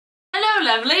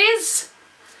Hello lovelies!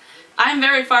 I'm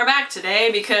very far back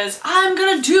today because I'm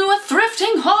gonna do a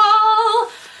thrifting haul!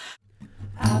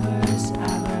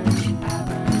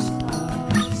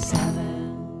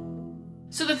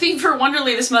 So the theme for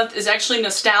Wonderly this month is actually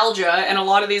nostalgia, and a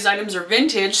lot of these items are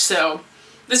vintage, so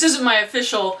this isn't my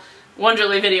official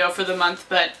Wonderly video for the month,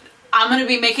 but I'm gonna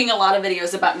be making a lot of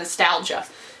videos about nostalgia.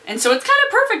 And so it's kind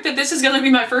of perfect that this is gonna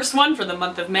be my first one for the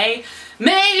month of May.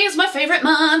 May is my favorite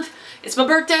month! It's my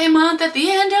birthday month at the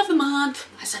end of the month.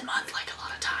 I said month like a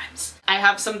lot of times. I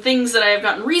have some things that I have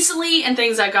gotten recently and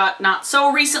things I got not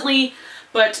so recently,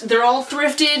 but they're all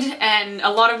thrifted and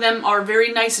a lot of them are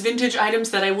very nice vintage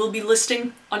items that I will be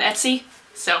listing on Etsy.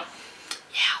 So,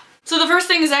 yeah. So the first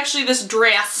thing is actually this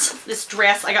dress. This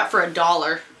dress I got for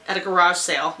 $1 at a garage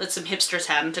sale that some hipsters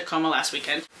had in Tacoma last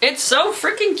weekend. It's so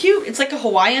freaking cute. It's like a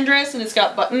Hawaiian dress and it's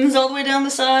got buttons all the way down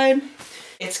the side.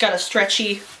 It's got a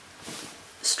stretchy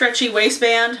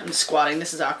waistband. I'm squatting,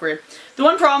 this is awkward. The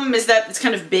one problem is that it's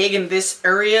kind of big in this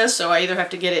area, so I either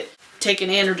have to get it taken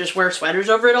in or just wear sweaters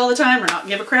over it all the time or not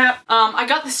give a crap. I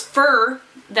got this fur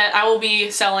that I will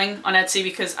be selling on Etsy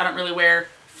because I don't really wear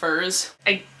furs.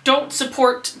 I don't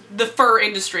support the fur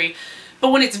industry,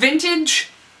 but when it's vintage,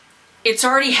 it's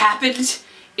already happened.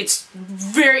 It's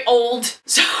very old,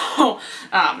 so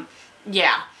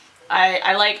yeah.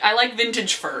 I like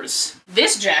vintage furs.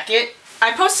 This jacket,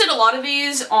 I posted a lot of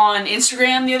these on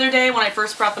Instagram the other day when I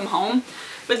first brought them home,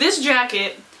 but this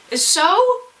jacket is so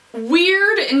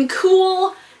weird and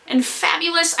cool and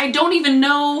fabulous. I don't even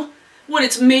know what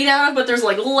it's made out of, but there's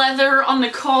like leather on the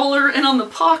collar and on the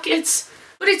pockets,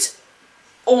 but it's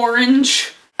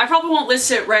orange. I probably won't list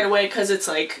it right away because it's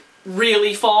like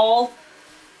really fall,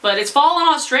 but it's fall in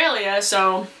Australia,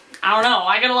 so I don't know.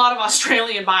 I get a lot of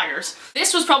Australian buyers.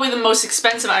 This was probably the most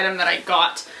expensive item that I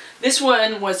got. This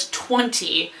one was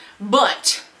 $20,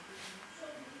 but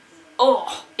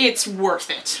oh, it's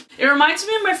worth it. It reminds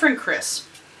me of my friend Chris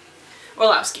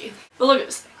Orlowski. But look at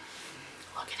this thing.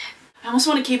 Look at it. I almost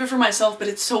want to keep it for myself, but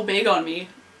it's so big on me.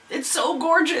 It's so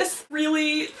gorgeous.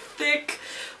 Really thick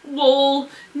wool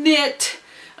knit.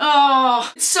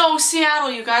 Oh, it's so Seattle,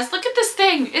 you guys. Look at this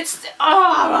thing. It's,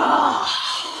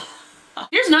 oh.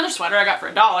 Here's another sweater I got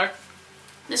for $1.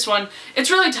 This one,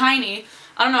 it's really tiny.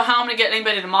 I don't know how I'm gonna get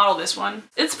anybody to model this one.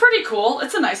 It's pretty cool.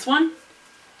 It's a nice one.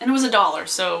 And it was $1,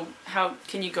 so how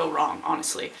can you go wrong,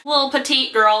 honestly? Little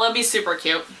petite girl, that'd be super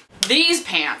cute. These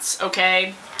pants,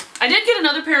 okay? I did get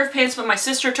another pair of pants, but my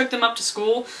sister took them up to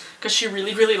school because she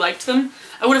really, really liked them.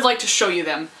 I would have liked to show you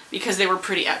them because they were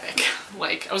pretty epic.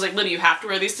 Like, I was like, Libby, you have to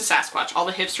wear these to Sasquatch. All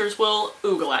the hipsters will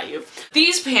oogle at you.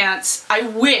 These pants, I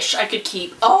wish I could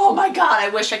keep. Oh my god, I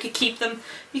wish I could keep them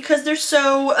because they're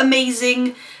so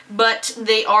amazing, but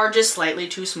they are just slightly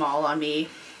too small on me.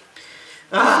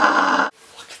 Ah.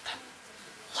 Look at them.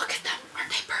 Look at them. Aren't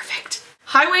they perfect?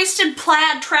 High-waisted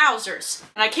plaid trousers.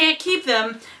 And I can't keep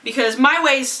them because my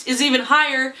waist is even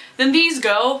higher than these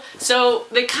go, so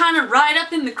they kind of ride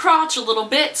up in the crotch a little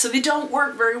bit, so they don't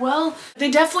work very well. They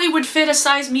definitely would fit a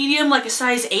size medium, like a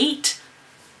size 8.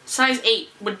 Size 8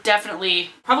 would definitely,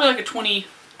 probably like a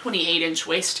 28-inch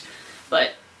waist.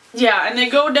 But yeah, and they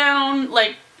go down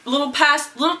like a little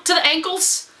to the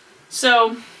ankles.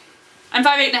 So I'm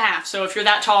 5'8½", so if you're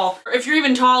that tall, or if you're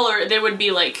even taller, they would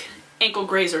be like ankle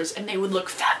grazers and they would look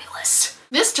fabulous.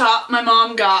 This top my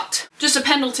mom got just a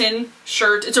Pendleton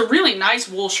shirt. It's a really nice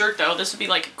wool shirt though. This would be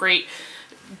like a great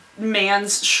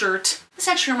man's shirt. This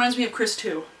actually reminds me of Chris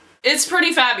too. It's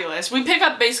pretty fabulous. We pick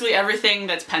up basically everything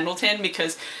that's Pendleton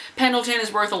because Pendleton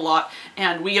is worth a lot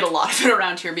and we get a lot of it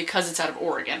around here because it's out of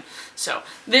Oregon. So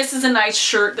this is a nice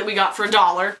shirt that we got for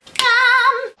 $1.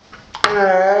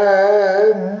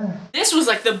 This was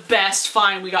like the best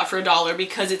find we got for $1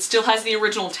 because it still has the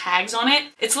original tags on it.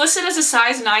 It's listed as a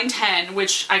size 9-10,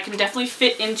 which I can definitely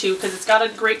fit into because it's got a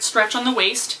great stretch on the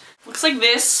waist. Looks like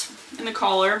this in the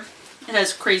collar. It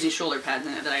has crazy shoulder pads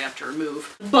in it that I have to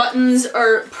remove. Buttons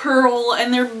are pearl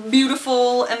and they're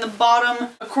beautiful, and the bottom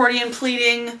accordion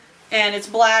pleating, and it's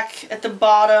black at the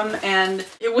bottom, and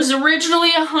it was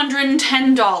originally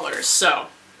 $110, so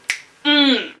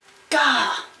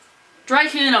gah. Dry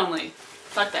cleaning only.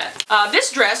 Fuck that.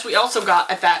 This dress we also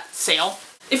got at that sale.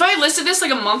 If I had listed this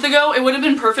like a month ago, it would have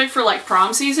been perfect for like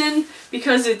prom season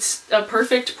because it's a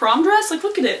perfect prom dress. Like,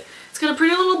 look at it. It's got a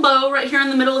pretty little bow right here in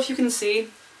the middle if you can see.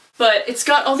 But it's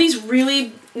got all these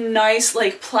really nice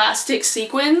like plastic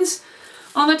sequins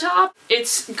on the top.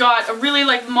 It's got a really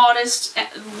like modest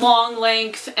long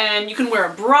length and you can wear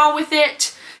a bra with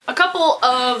it. A couple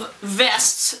of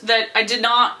vests that I did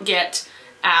not get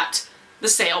at the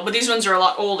sale, but these ones are a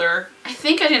lot older. I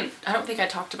don't think I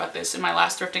talked about this in my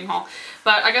last thrifting haul,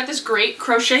 but I got this great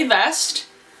crochet vest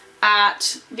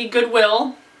at the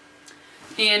Goodwill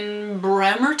in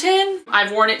Bremerton.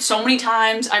 I've worn it so many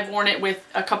times. I've worn it with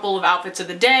a couple of outfits of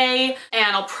the day,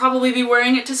 and I'll probably be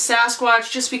wearing it to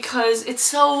Sasquatch just because it's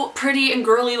so pretty and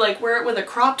girly, like wear it with a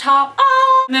crop top.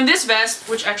 Ah! And then this vest,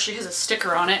 which actually has a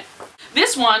sticker on it.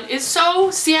 This one is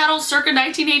so Seattle circa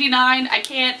 1989, I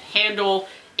can't handle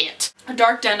it. A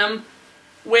dark denim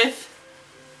with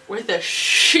a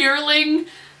shearling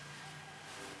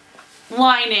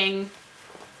lining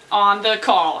on the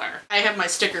collar. I have my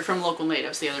sticker from Local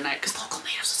Natives the other night because Local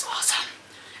Natives is awesome.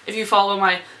 If you follow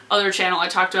my other channel, I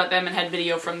talked about them and had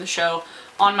video from the show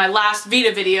on my last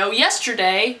Vita video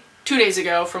yesterday, 2 days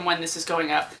ago from when this is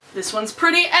going up. This one's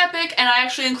pretty epic, and I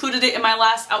actually included it in my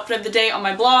last outfit of the day on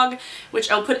my blog, which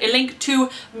I'll put a link to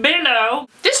below.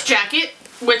 This jacket,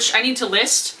 which I need to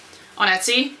list on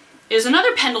Etsy, is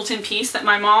another Pendleton piece that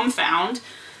my mom found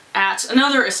at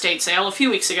another estate sale a few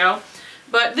weeks ago.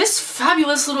 But this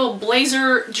fabulous little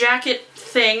blazer jacket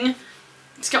thing,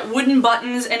 it's got wooden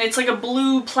buttons and it's like a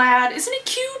blue plaid. Isn't it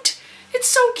cute? It's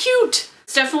so cute.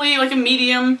 It's definitely like a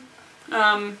medium.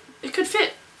 It could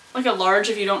fit like a large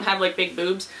if you don't have like big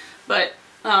boobs, but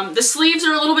the sleeves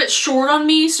are a little bit short on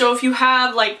me, so if you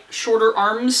have like shorter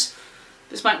arms,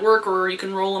 this might work, or you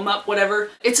can roll them up, whatever.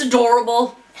 It's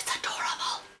adorable. It's adorable.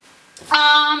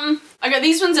 I got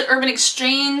these ones at Urban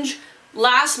Exchange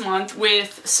last month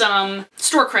with some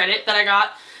store credit that I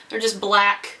got. They're just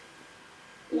black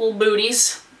little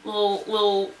booties,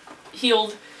 little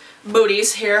heeled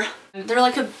booties here. They're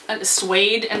like a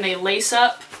suede and they lace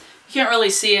up. You can't really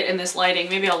see it in this lighting.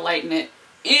 Maybe I'll lighten it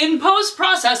in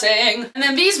post-processing. And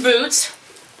then these boots,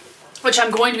 which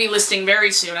I'm going to be listing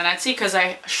very soon on Etsy because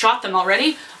I shot them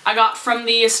already, I got from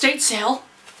the estate sale.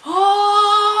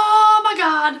 Oh my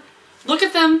god. Look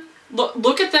at them.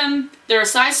 Look at them. They're a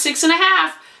size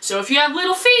 6.5. So if you have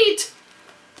little feet,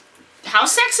 how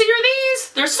sexy are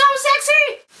these? They're so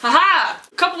sexy. Haha.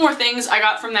 A couple more things I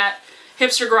got from that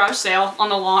hipster garage sale on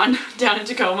the lawn down in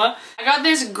Tacoma. I got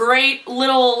this great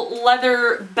little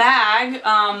leather bag.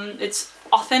 It's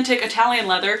authentic Italian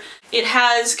leather. It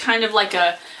has kind of like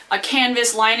a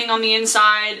canvas lining on the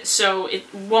inside, so it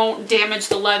won't damage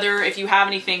the leather if you have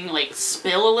anything like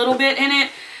spill a little bit in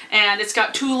it. And it's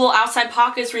got 2 little outside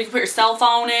pockets where you can put your cell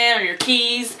phone in or your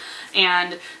keys.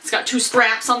 And it's got 2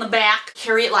 straps on the back.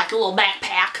 Carry it like a little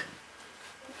backpack.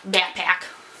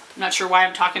 I'm not sure why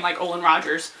I'm talking like Olin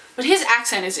Rogers. But his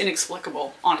accent is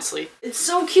inexplicable, honestly. It's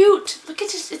so cute. Look at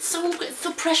this. It's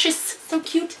so precious. So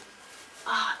cute.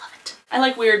 Ah, I love it. I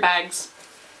like weird bags.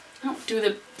 I don't do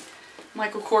the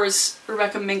Michael Kors,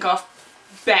 Rebecca Minkoff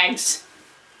bags.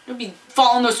 Don't be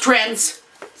following those trends.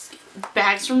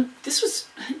 Bags from, this was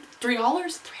 $3? $3,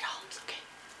 okay.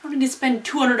 I don't need to spend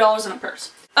 $200 on a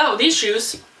purse. Oh, these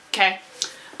shoes. Okay.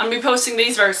 I'm gonna be posting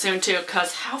these very soon too,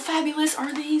 because how fabulous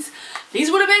are these? These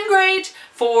would have been great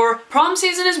for prom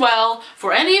season as well,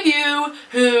 for any of you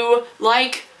who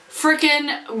like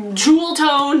frickin'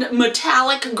 jewel-toned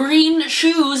metallic green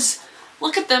shoes.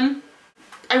 Look at them.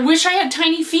 I wish I had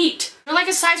tiny feet. They're like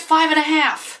a size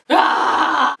 5.5.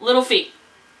 Ah! Little feet.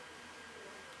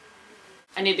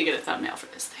 I need to get a thumbnail for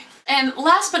this thing. And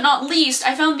last but not least,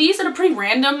 I found these at a pretty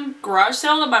random garage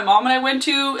sale that my mom and I went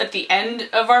to at the end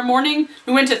of our morning.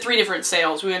 We went to 3 different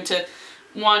sales. We went to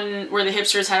one where the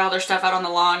hipsters had all their stuff out on the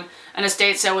lawn, an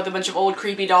estate sale with a bunch of old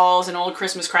creepy dolls and old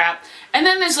Christmas crap, and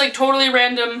then this like totally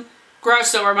random garage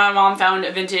sale where my mom found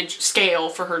a vintage scale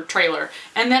for her trailer.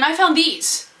 And then I found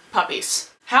these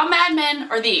puppies. How Mad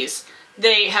Men are these?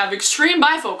 They have extreme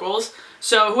bifocals,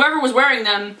 so whoever was wearing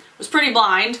them was pretty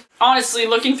blind. Honestly,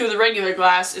 looking through the regular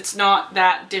glass, it's not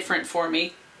that different for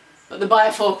me. But the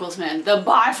bifocals, man, the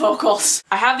bifocals.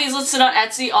 I have these listed on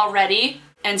Etsy already,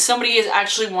 and somebody is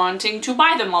actually wanting to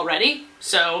buy them already.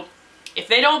 So if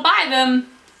they don't buy them,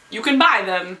 you can buy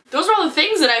them. Those are all the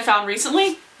things that I found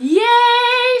recently. Yay,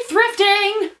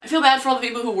 thrifting! I feel bad for all the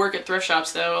people who work at thrift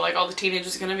shops though. Like all the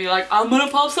teenagers are gonna be like, I'm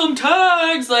gonna pop some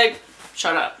tags! Like,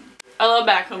 shut up. I love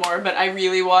Macklemore, but I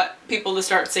really want people to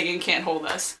start singing Can't Hold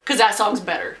Us, because that song's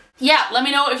better. Yeah, let me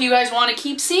know if you guys want to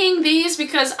keep seeing these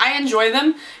because I enjoy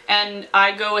them, and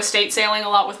I go estate sailing a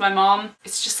lot with my mom.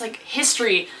 It's just like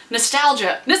history,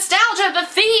 nostalgia. Nostalgia, the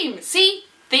theme! See?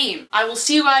 Theme. I will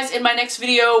see you guys in my next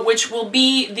video, which will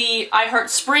be the I Heart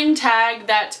Spring tag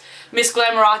that Miss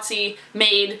Glamorazzi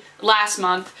made last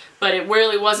month, but it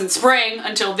really wasn't spring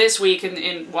until this week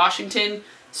in Washington.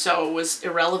 So it was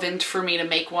irrelevant for me to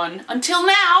make one until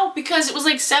now because it was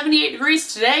like 78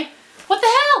 degrees today. What the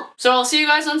hell? So I'll see you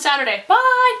guys on Saturday.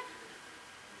 Bye!